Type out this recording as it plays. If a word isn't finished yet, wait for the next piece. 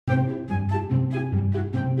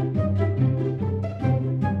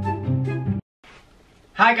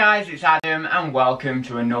Hi guys, it's Adam and welcome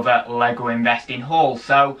to another LEGO investing haul.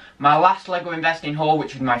 So my last LEGO investing haul,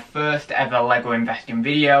 which was my first ever LEGO investing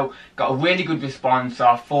video, got a really good response, so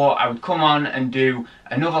I thought I would come on and do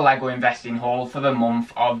another LEGO investing haul for the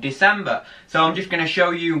month of December. So I'm just going to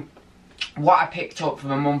show you what I picked up for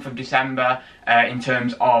the month of December in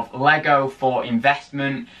terms of LEGO for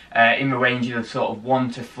investment in the ranges of sort of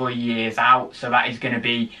 1 to 3 years out. So that is going to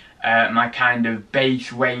be my kind of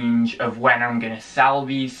base range of when I'm going to sell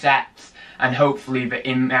these sets, and hopefully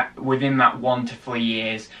that within that 1 to 3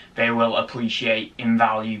 years they will appreciate in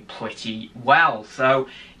value pretty well. So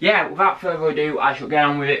yeah, without further ado, I shall get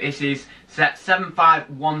on with it. This is set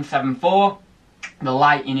 75174. The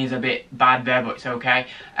lighting is a bit bad there, but it's okay.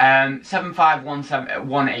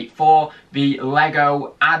 75184, the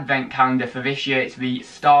LEGO Advent Calendar for this year. It's the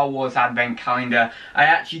Star Wars Advent Calendar. I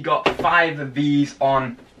actually got 5 of these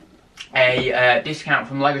on a discount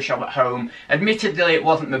from LEGO Shop at Home. Admittedly, it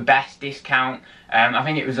wasn't the best discount. I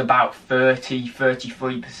think it was about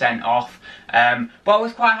 33% off. But I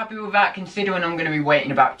was quite happy with that, considering I'm going to be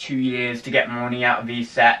waiting about 2 years to get money out of these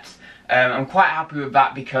sets. I'm quite happy with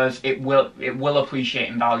that because it will appreciate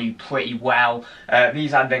in value pretty well.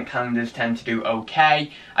 These advent calendars tend to do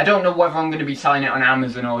okay. I don't know whether I'm going to be selling it on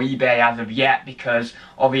Amazon or eBay as of yet, because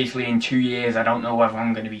obviously in 2 years I don't know whether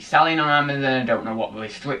I'm going to be selling on Amazon. I don't know what the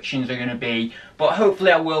restrictions are going to be, but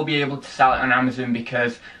hopefully I will be able to sell it on Amazon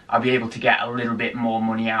because I'll be able to get a little bit more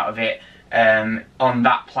money out of it on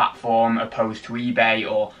that platform opposed to eBay,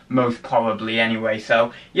 or most probably anyway.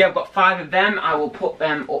 So yeah, I've got 5 of them. I will put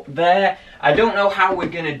them up there. I don't know how we're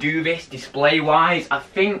going to do this display wise. I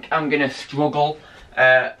think I'm going to struggle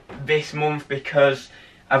this month because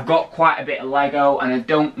I've got quite a bit of LEGO and I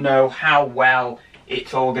don't know how well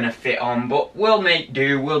it's all going to fit on, but we'll make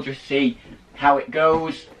do. We'll just see how it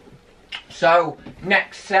goes. So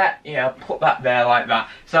next set, yeah, I'll put that there like that.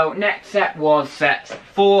 So next set was set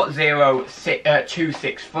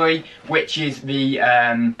 40263, which is the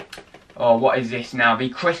what is this now? The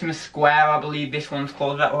Christmas Square, I believe this one's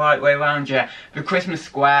called. Is that the right way around? Yeah, the Christmas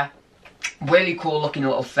Square. Really cool looking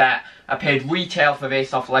little set. I paid retail for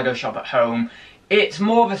this off LEGO Shop at Home. It's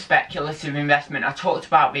more of a speculative investment. I talked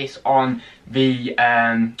about this on the,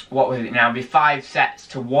 what was it now, the 5 sets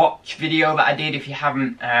to watch video that I did. If you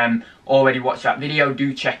haven't already watched that video,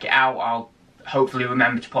 do check it out. I'll hopefully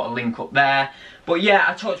remember to put a link up there. But yeah,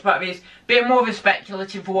 I talked about this, bit more of a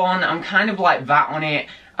speculative one. I'm kind of like that on it.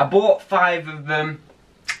 I bought 5 of them.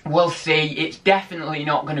 We'll see. It's definitely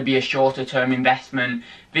not going to be a shorter term investment.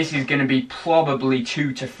 This is going to be probably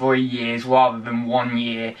 2 to 3 years rather than 1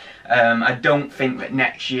 year. I don't think that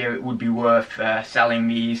next year it would be worth selling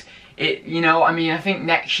these. You know, I mean, I think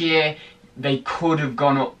next year they could have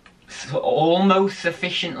gone up almost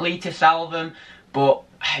sufficiently to sell them, but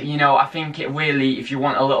you know, I think it really, if you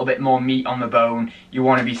want a little bit more meat on the bone, you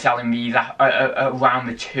want to be selling these around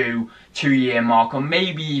the 2 year mark, or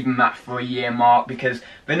maybe even that 3 year mark, because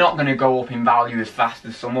they're not going to go up in value as fast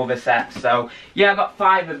as some other sets. So yeah, I got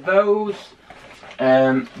 5 of those.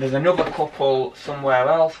 There's another couple somewhere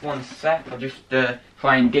else. One sec, I'll just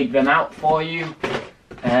try and dig them out for you.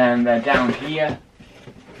 And they're down here.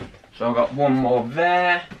 So I've got one more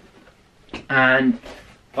there, and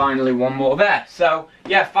finally one more there. So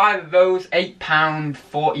yeah, 5 of those,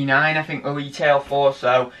 £8.49 I think the retail for.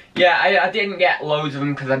 So yeah, I didn't get loads of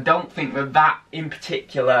them because I don't think that in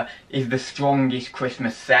particular is the strongest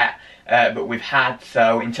Christmas set that we've had,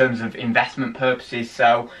 so in terms of investment purposes.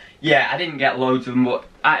 So yeah, I didn't get loads of them, but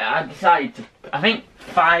I decided to, I think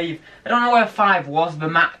 5, I don't know whether 5 was the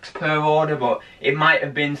max per order, but it might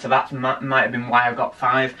have been, so that might have been why I got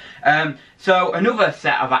 5. So another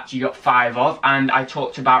set I've actually got 5 of, and I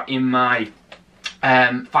talked about in my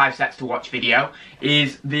 5 sets to watch video,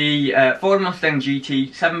 is the Ford Mustang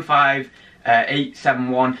GT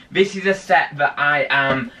 75871. This is a set that I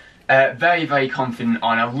am very, very confident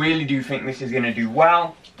on. I really do think this is going to do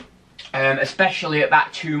well, especially at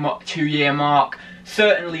that 2 year mark.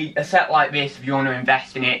 Certainly a set like this, if you want to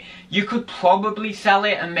invest in it, you could probably sell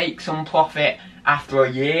it and make some profit after a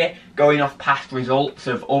year, going off past results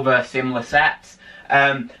of other similar sets.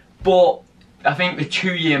 But I think the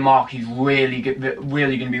 2 year mark is really going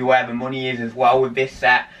to be where the money is as well with this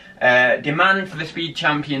set. Demand for the Speed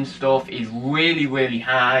Champion stuff is really, really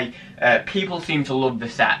high. People seem to love the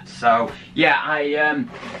sets. So yeah,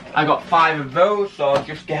 I got 5 of those, so I'll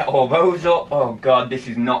just get all those up. Oh god, this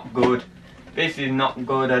is not good. This is not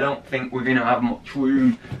good. I don't think we're going to have much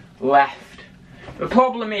room left. The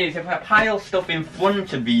problem is, if I pile stuff in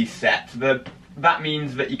front of these sets, that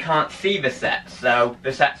means that you can't see the sets, so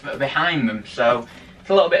the sets that are behind them. So it's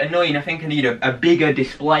a little bit annoying. I think I need a bigger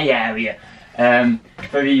display area.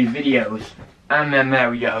 for these videos. And then there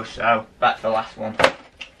we go, so that's the last one.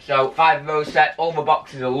 So 5 of those sets, all the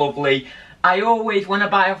boxes are lovely. I always, when I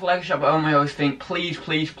buy off Lego Shop at Home, I always think, please,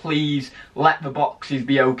 please, please, let the boxes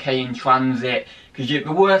be okay in transit. Because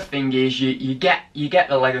the worst thing is, you get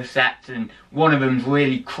the Lego sets and one of them's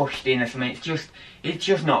really crushed in or something. It's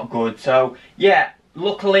just not good. So yeah,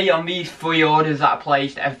 luckily on these 3 orders that I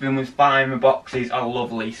placed, everything was fine. The boxes are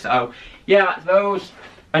lovely. So yeah, that's those.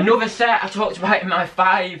 Another set I talked about in my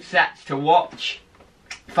 5 sets to watch.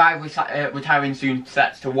 5 retiring soon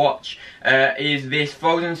sets to watch is this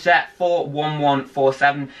Frozen set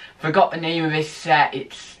 41147. Forgot the name of this set.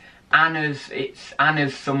 It's Anna's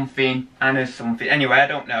something. Anyway, I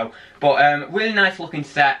don't know. But really nice looking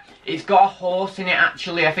set. It's got a horse in it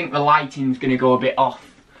actually. I think the lighting's gonna go a bit off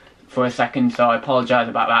for a second, so I apologise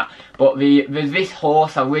about that. But there's this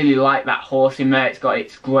horse. I really like that horse in there. It's got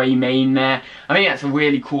its grey mane there. I think that's a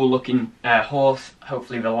really cool looking horse.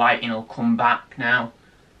 Hopefully the lighting will come back now.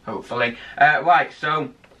 Hopefully. Right, so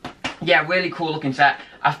yeah, really cool looking set.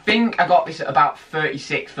 I think I got this at about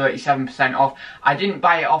 36-37% off. I didn't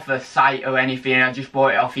buy it off a site or anything, I just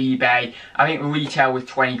bought it off eBay. I think the retail was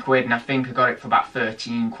 20 quid and I think I got it for about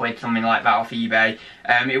 13 quid, something like that off eBay.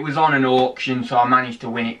 It was on an auction, so I managed to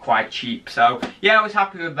win it quite cheap. So yeah, I was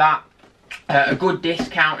happy with that. A good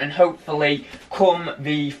discount, and hopefully come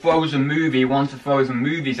the Frozen movie, once the Frozen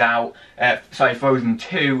movie's out, sorry, Frozen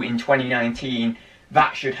 2 in 2019,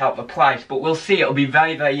 that should help the price, but we'll see. It'll be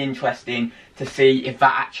very, very interesting to see if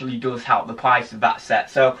that actually does help the price of that set.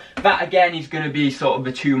 So that again is going to be sort of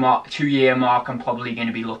the 2-year mark. I'm probably going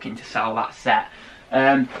to be looking to sell that set.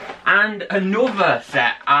 And another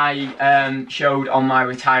set I showed on my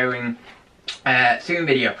retiring soon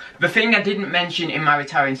video. The thing I didn't mention in my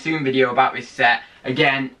retiring soon video about this set,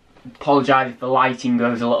 again, apologise if the lighting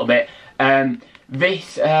goes a little bit.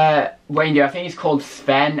 This reindeer, I think it's called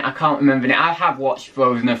Sven. I can't remember the name. I have watched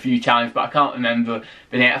Frozen a few times, but I can't remember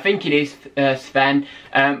the name. I think it is Sven,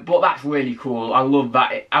 but that's really cool. I love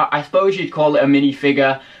that. I suppose you'd call it a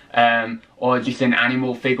minifigure, or just an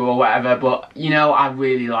animal figure or whatever, but you know, I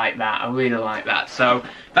really like that. I really like that. So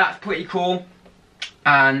that's pretty cool.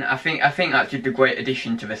 And I think that's just a great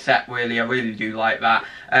addition to the set, really. I really do like that.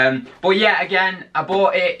 But yeah, again, I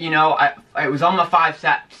bought it, you know, it was on my 5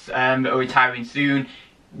 sets that are retiring soon.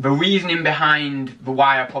 The reasoning behind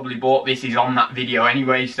why I probably bought this is on that video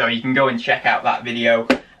anyway, so you can go and check out that video.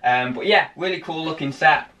 But yeah, really cool looking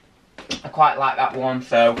set. I quite like that one.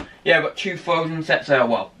 So yeah, I've got 2 Frozen sets,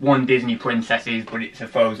 well, 1 Disney princesses, but it's a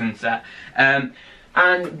Frozen set. And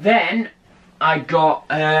then I got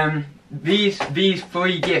these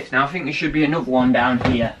 3 gifts. Now I think there should be another one down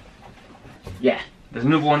here. Yeah, there's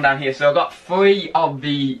another one down here. So I got 3 of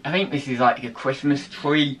the, I think this is like a Christmas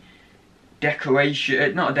tree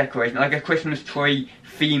decoration, not a decoration, like a Christmas tree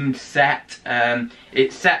themed set.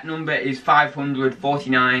 Its set number is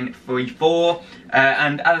 549.34,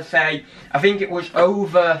 and as I say, I think it was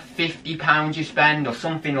over £50 you spend or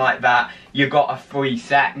something like that, you got a free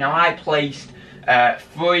set. Now I placed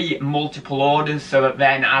 3 multiple orders so that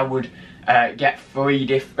then I would get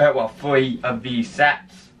 3 of these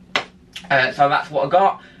sets. So that's what I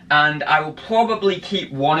got, and I will probably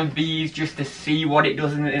keep one of these just to see what it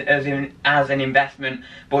does as an investment.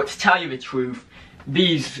 But to tell you the truth,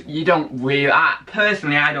 these, you don't really,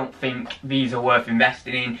 personally I don't think these are worth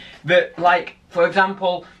investing in. But like, for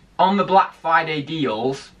example, on the Black Friday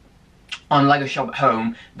deals on Lego Shop at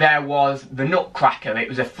Home, there was the Nutcracker. It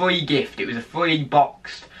was a free gift. It was a free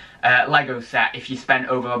boxed Lego set if you spent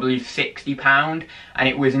over, I believe, £60, and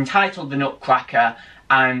it was entitled the Nutcracker.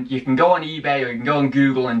 And you can go on eBay or you can go on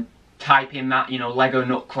Google and type in that, you know, Lego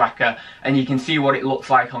Nutcracker, and you can see what it looks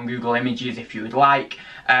like on Google Images if you would like.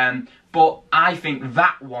 But I think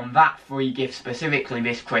that one, that free gift specifically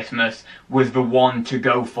this Christmas, was the one to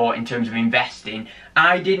go for in terms of investing.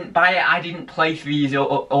 I didn't buy it, I didn't place these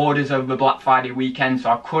orders over the Black Friday weekend, so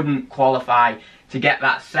I couldn't qualify to get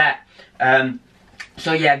that set.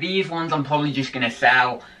 So yeah, these ones I'm probably just going to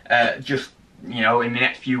sell, just, you know, in the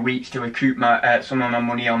next few weeks to recoup my, some of my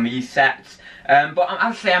money on these sets. But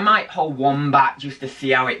I'll say I might hold one back just to see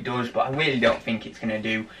how it does, but I really don't think it's going to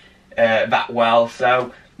do that well.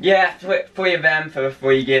 So yeah, 3 of them for a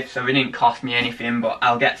free gift, so they didn't cost me anything, but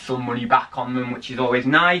I'll get some money back on them, which is always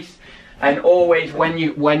nice. And always when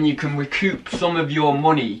you can recoup some of your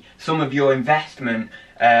money, some of your investment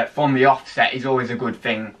from the offset, is always a good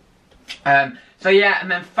thing. So yeah, and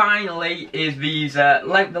then finally is these the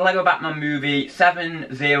Lego Batman movie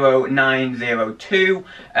 70902.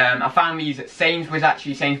 I found these at Sainsbury's.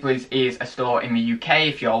 Actually, Sainsbury's is a store in the UK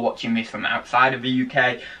if you're watching this from outside of the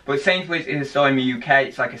UK. But Sainsbury's is a store in the UK.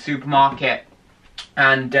 It's like a supermarket.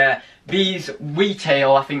 And these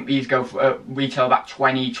retail, I think these go for retail about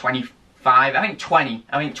 20, 25, I think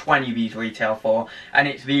 20 these retail for. And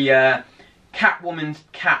it's the Catwoman's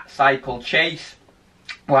Cat Cycle Chase.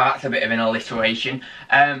 Well, that's a bit of an alliteration.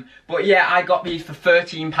 But yeah, I got these for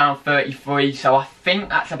 £13.33, so I think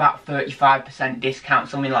that's about 35% discount,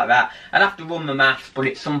 something like that. I'd have to run the maths, but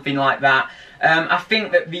it's something like that. I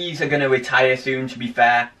think that these are going to retire soon, to be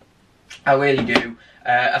fair. I really do.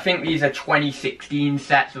 I think these are 2016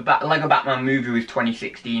 sets. The Lego Batman movie was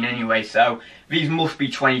 2016 anyway, so these must be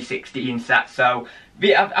 2016 sets. So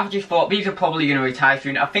I've just thought these are probably going to retire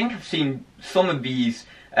soon. I think I've seen some of these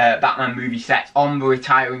Batman movie sets on the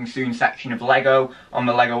retiring soon section of Lego, on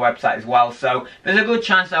the Lego website as well, so there's a good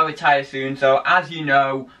chance I'll retire soon. So as you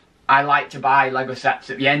know, I like to buy Lego sets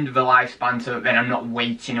at the end of the lifespan, so then I'm not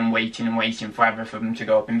waiting and waiting and waiting forever for them to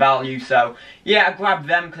go up in value. So yeah, I grabbed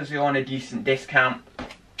them because they're on a decent discount.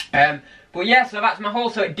 But yeah, so that's my haul.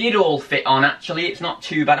 So it did all fit on, actually. It's not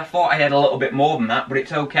too bad. I thought I had a little bit more than that, but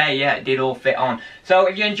it's okay. Yeah, it did all fit on. So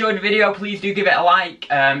if you enjoyed the video, please do give it a like.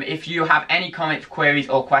 If you have any comments, queries,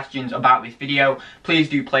 or questions about this video, please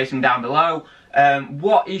do place them down below.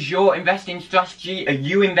 What is your investing strategy? Are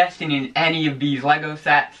you investing in any of these Lego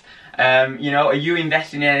sets? You know, are you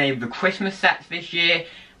investing in any of the Christmas sets this year?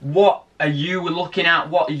 What are you looking at?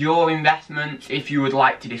 What are your investments? If you would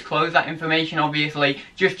like to disclose that information, obviously,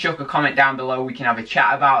 just chuck a comment down below. We can have a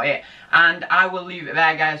chat about it. And I will leave it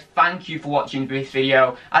there, guys. Thank you for watching this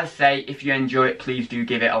video. As I say, if you enjoy it, please do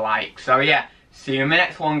give it a like. So yeah, see you in the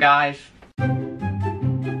next one, guys.